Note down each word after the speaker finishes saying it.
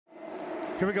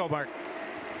Here we go, Mark.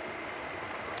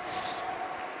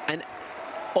 And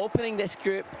opening this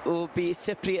group will be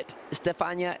Cypriot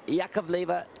Stefania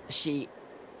YAKOVLEVA. She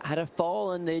had a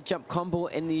fall in the jump combo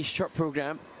in the short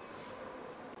program,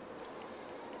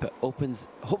 but opens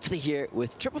hopefully here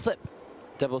with triple flip,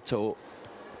 double toe.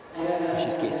 She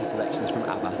skates the selections from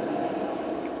ABBA.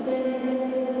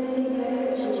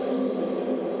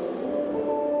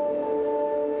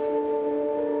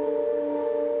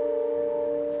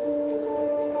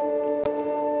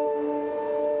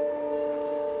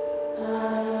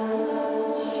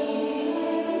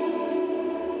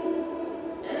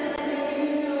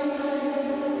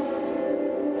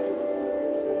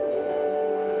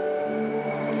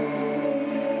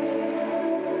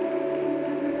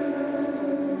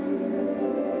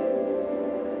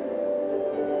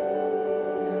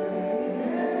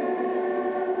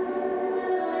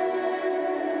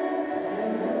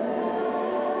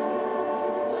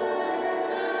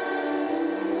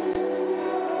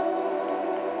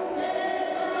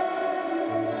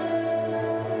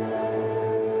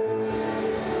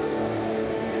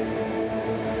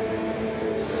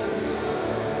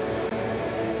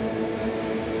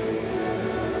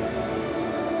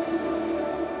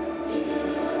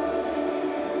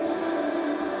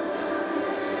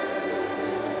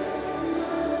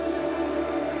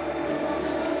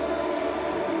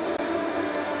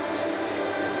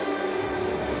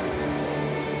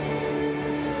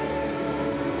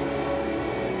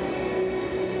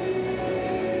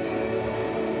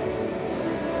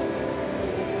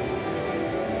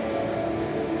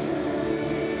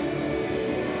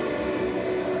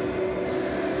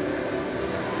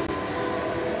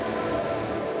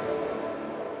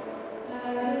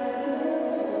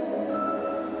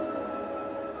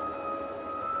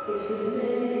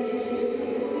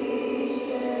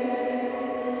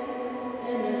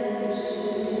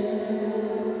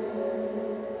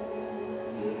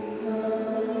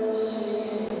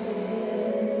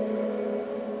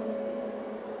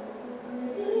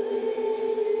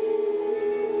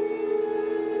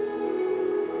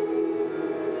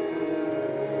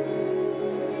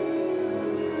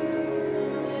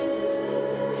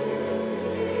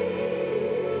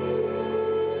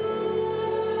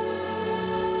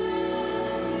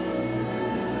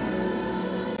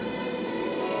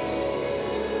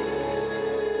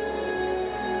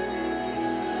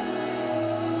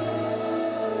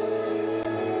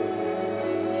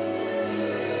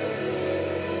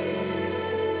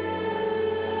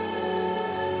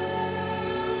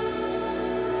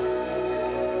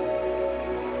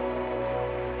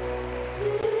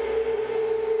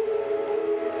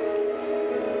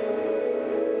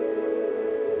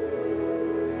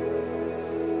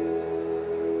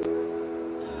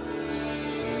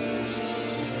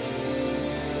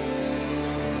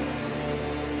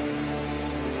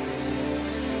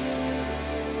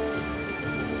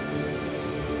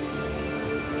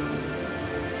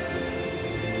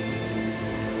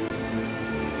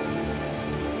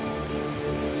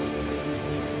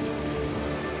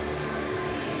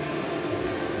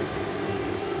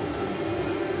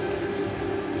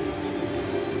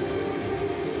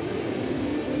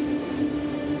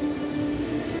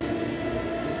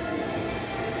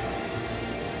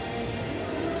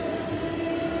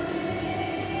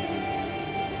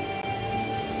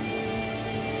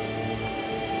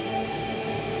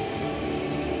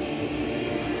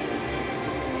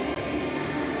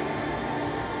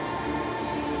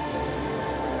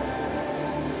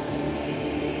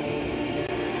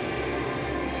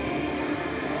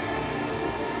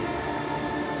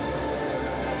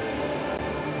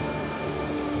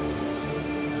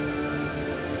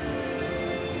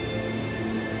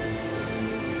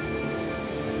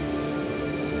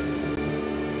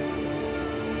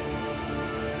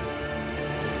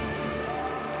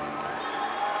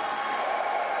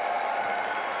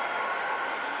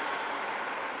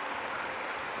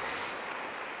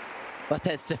 But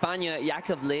Stefania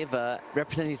YAKOVLEVA,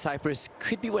 representing Cyprus,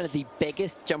 could be one of the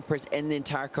biggest jumpers in the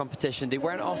entire competition. They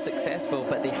weren't all successful,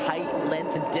 but the height,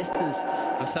 length, and distance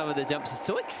of some of the jumps is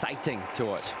so exciting to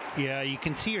watch. Yeah, you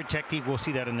can see her technique. We'll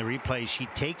see that in the replay. She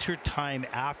takes her time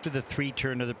after the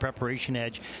three-turn of the preparation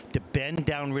edge to bend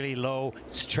down really low,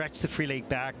 stretch the free leg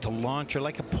back to launch her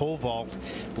like a pole vault,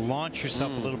 launch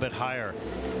yourself a little bit higher.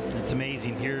 It's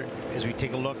amazing. Here, as we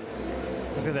take a look,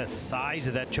 look at the size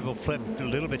of that triple flip, a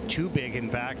little bit too big, in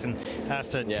fact, and has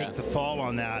to take the fall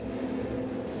on that.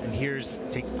 And here's,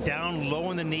 takes down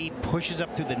low in the knee, pushes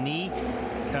up through the knee,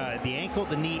 the ankle,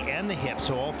 the knee, and the hip.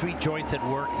 So all three joints at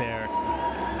work there.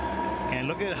 And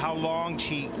look at how long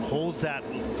she holds that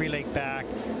free leg back,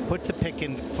 puts the pick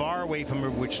in far away from her,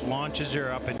 which launches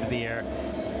her up into the air,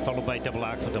 followed by double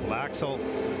axel, double axel.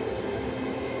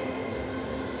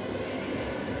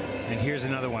 And here's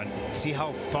another one. See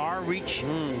how far reach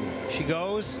she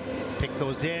goes? Pick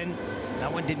goes in.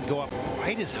 That one didn't go up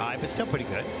quite as high, but still pretty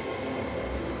good.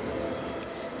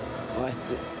 Well,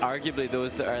 arguably,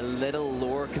 those that are a little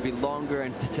lower could be longer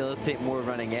and facilitate more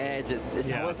running edge.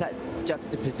 It's always that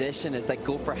juxtaposition. It's like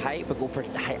go for height, but go for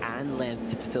height and length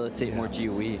to facilitate more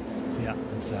GOE. Yeah,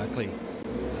 exactly.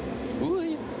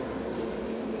 Ooh.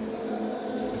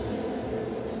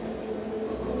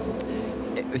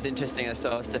 It was interesting. I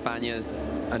saw Stefania's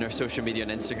on her social media on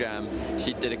Instagram.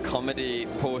 She did a comedy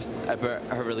post about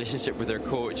her relationship with her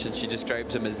coach, and she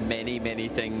describes him as many, many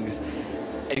things,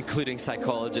 including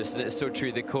psychologist. And it's so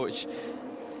true. The coach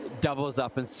doubles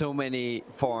up in so many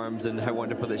forms, and how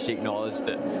wonderful that she acknowledged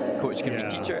that coach can be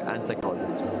teacher and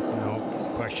psychologist.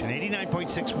 No question.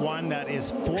 89.61. That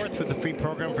is fourth with the free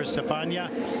program for Stefania,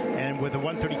 and with a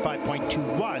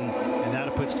 135.21, and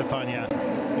that'll put Stefania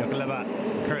YAKOVLEVA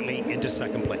currently into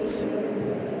second place.